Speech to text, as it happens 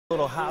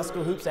Little high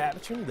school hoops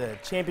action, the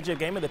championship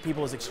game of the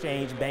People's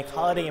Exchange Bank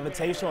Holiday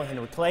Invitational.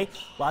 Henry Clay,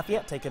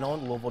 Lafayette taking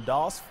on Louisville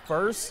Doss.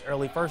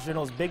 Early first,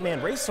 General's big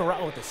man Ray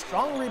Surratt with a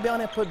strong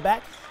rebound and put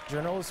back.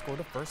 General scored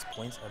the first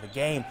points of the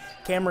game.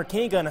 Cameron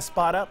King gonna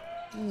spot up,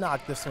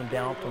 knocked this one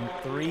down from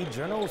three.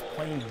 General was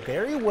playing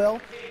very well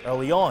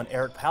early on.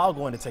 Eric Powell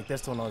going to take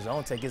this one on his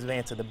own, take his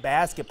man to the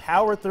basket,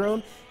 power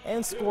through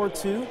and score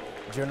two.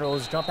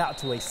 Generals jump out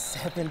to a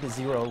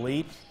 7-0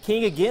 lead.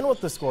 King again with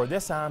the score.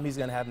 This time he's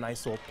going to have a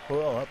nice little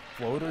pull-up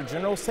floater.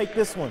 Generals take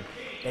this one.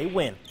 They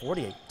win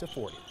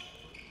 48-40.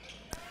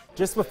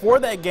 Just before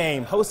that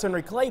game, host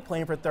Henry Clay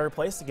playing for third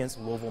place against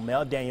Louisville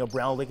Male. Daniel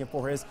Brown looking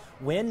for his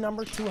win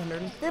number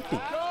 250.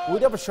 We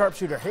have a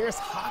sharpshooter. Harris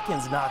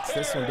Hawkins knocks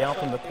this one down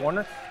from the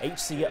corner.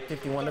 HC up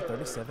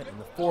 51-37 in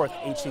the fourth.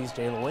 HC's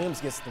Jalen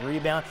Williams gets the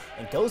rebound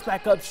and goes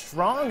back up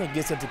strong and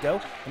gets it to go.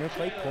 Henry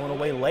Clay pulling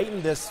away late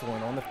in this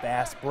one on the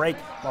fast break.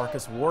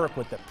 Marcus Warwick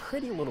with a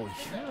pretty little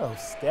Euro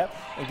step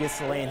and gets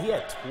the lane. He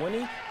had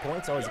 20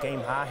 points on his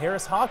game high.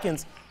 Harris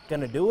Hawkins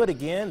gonna do it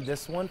again.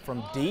 This one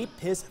from deep,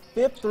 his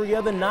fifth three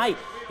of the night.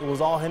 It was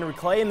all Henry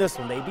Clay in this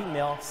one. They beat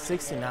Male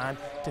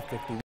 69-51.